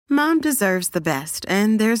Mom deserves the best,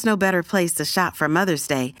 and there's no better place to shop for Mother's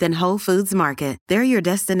Day than Whole Foods Market. They're your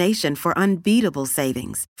destination for unbeatable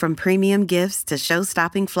savings, from premium gifts to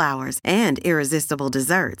show-stopping flowers and irresistible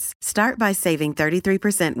desserts. Start by saving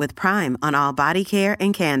 33% with Prime on all body care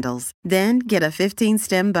and candles. Then get a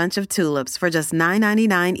 15-stem bunch of tulips for just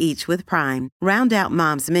 $9.99 each with Prime. Round out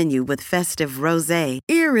Mom's menu with festive rosé,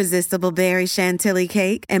 irresistible berry chantilly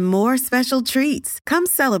cake, and more special treats. Come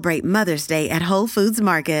celebrate Mother's Day at Whole Foods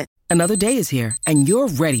Market. Another day is here, and you're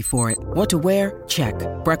ready for it. What to wear? Check.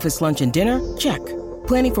 Breakfast, lunch, and dinner? Check.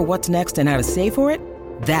 Planning for what's next and how to save for it?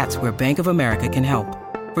 That's where Bank of America can help.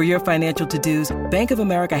 For your financial to-dos, Bank of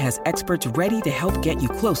America has experts ready to help get you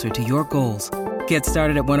closer to your goals. Get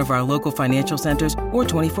started at one of our local financial centers or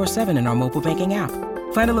 24/7 in our mobile banking app.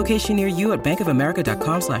 Find a location near you at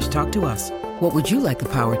bankofamerica.com/talktous. What would you like the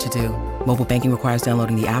power to do? Mobile banking requires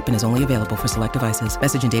downloading the app and is only available for select devices.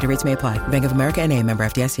 Message and data rates may apply. Bank of America N.A., member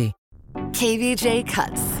FDIC. KVJ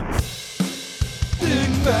Cuts.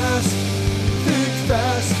 Think fast, think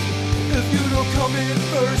fast. If you don't come in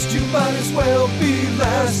first, you might as well be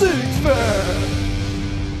last. Think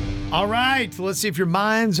fast. All right, let's see if your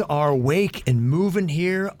minds are awake and moving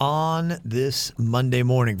here on this Monday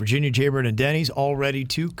morning. Virginia, Jaybird, and Denny's all ready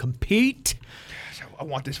to compete. I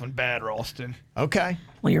want this one bad, Ralston. Okay.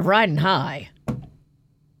 Well, you're riding high.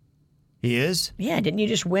 He is? Yeah, didn't you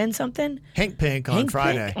just win something? Hank Pink on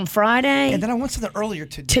Friday. Pink on Friday. And then I won something earlier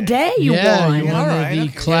today. Today you won. You won All the okay.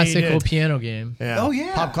 classical Yeah, you did. piano game. Yeah. Oh,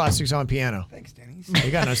 yeah. Pop Classics on piano. Thanks, Denny's.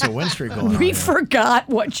 You got a nice little win streak going on. We here. forgot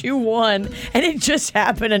what you won, and it just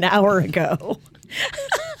happened an hour ago.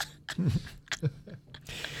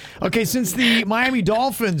 Okay, since the Miami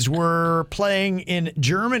Dolphins were playing in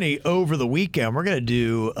Germany over the weekend, we're going to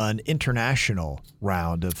do an international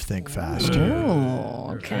round of Think Fast here.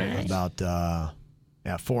 Oh, okay. About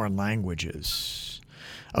foreign languages.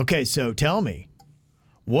 Okay, so tell me,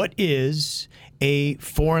 what is a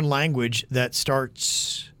foreign language that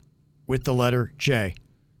starts with the letter J?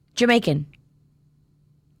 Jamaican.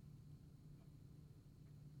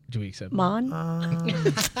 Do we accept Mon?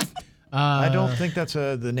 I don't think that's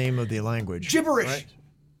the name of the language. Gibberish.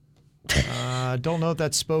 Right? Don't know if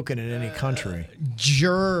that's spoken in any country.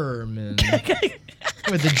 German.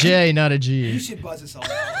 With a J, not a G. You should buzz us all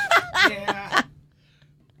out. Yeah.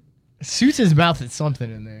 Suits his mouth at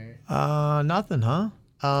something in there. Nothing, huh?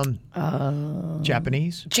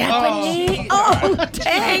 Japanese? Japanese? Oh,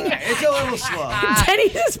 dang. It's a little slow.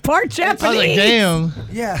 Denny's is part Japanese. I was like, damn.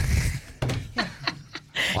 Yeah.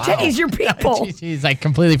 Wow. Denny's your people. He's like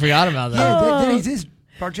completely forgot about that. Yeah, Denny's is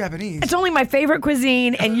part Japanese. It's only my favorite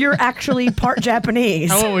cuisine, and you're actually part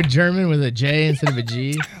Japanese. I went with German with a J instead of a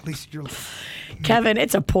G. At least you're... Kevin,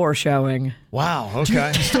 it's a poor showing. Wow,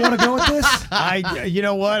 okay. You still want to go with this? You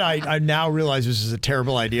know what? I now realize this is a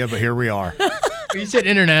terrible idea, but here we are. You said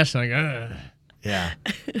international. Like, Yeah.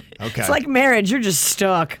 Okay. It's like marriage. You're just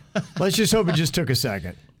stuck. Let's just hope it just took a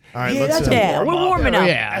second. All right, Yeah, let's. that's a Yeah, we're warming up.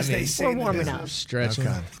 yeah, As they say We're in the warming business. up. stretching.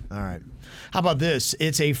 Okay. All right. How about this?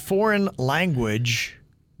 It's a foreign language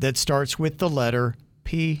that starts with the letter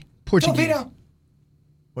P. Portuguese. Filipino.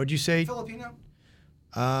 What'd you say? Filipino.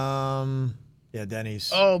 Yeah,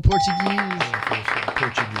 Denny's. Oh, Portuguese.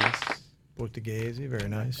 Portuguese. Very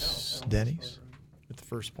nice. Denny's. At the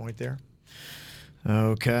first point there.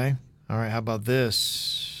 Okay. All right. How about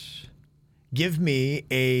this? Give me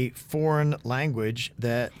a foreign language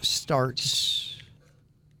that starts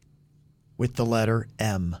with the letter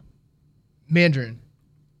M. Mandarin.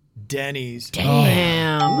 Denny's.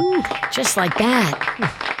 Damn. Just like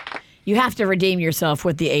that. You have to redeem yourself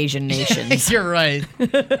with the Asian nations. You're right.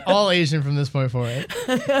 All Asian from this point forward.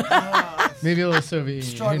 Maybe a little Soviet Union.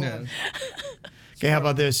 Who Struggling. knows? Okay, how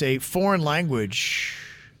about this? A foreign language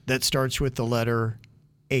that starts with the letter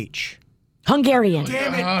H. Hungarian.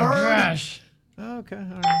 Damn it, Oh, Bird. gosh. Okay,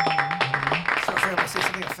 all right. So afraid I'm going to say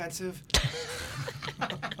something offensive.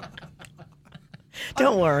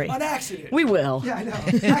 Don't worry. On accident. We will. Yeah, I know.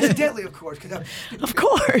 Accidentally, of course. Of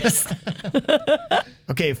course.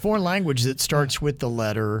 Okay, a foreign language that starts with the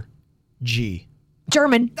letter G.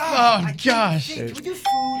 German. Oh, gosh. Can we do food?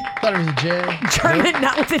 Thought it was a J. German,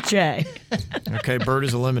 not with a J. Okay, Bird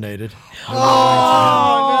is eliminated.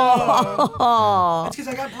 Oh. That's because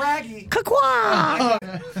I got braggy. Kaqua.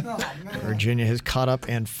 Oh, man. Virginia has caught up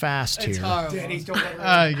and fast It's here. horrible. Denny's, don't let her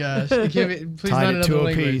Oh, gosh. You can't be, please Tied not it another to a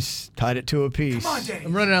language. piece. Tied it to a piece. Come on, Denny's.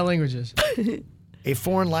 I'm running out of languages. A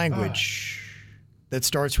foreign language that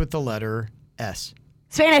starts with the letter S.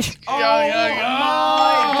 Spanish. Oh, my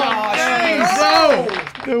gosh.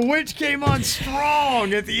 The witch came on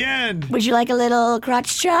strong at the end. Would you like a little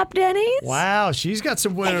crotch chop, Denny's? Wow, she's got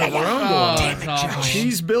some winning of her own Oh, going on. it's awful.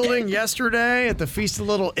 Cheese building yesterday at the Feast of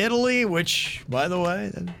Little Italy, which, by the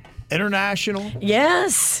way, international.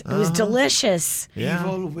 Yes, it was delicious. Yeah.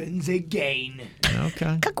 Evil wins again.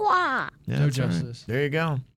 Okay. Kakwa. Yeah, No that's all right. justice. There you go.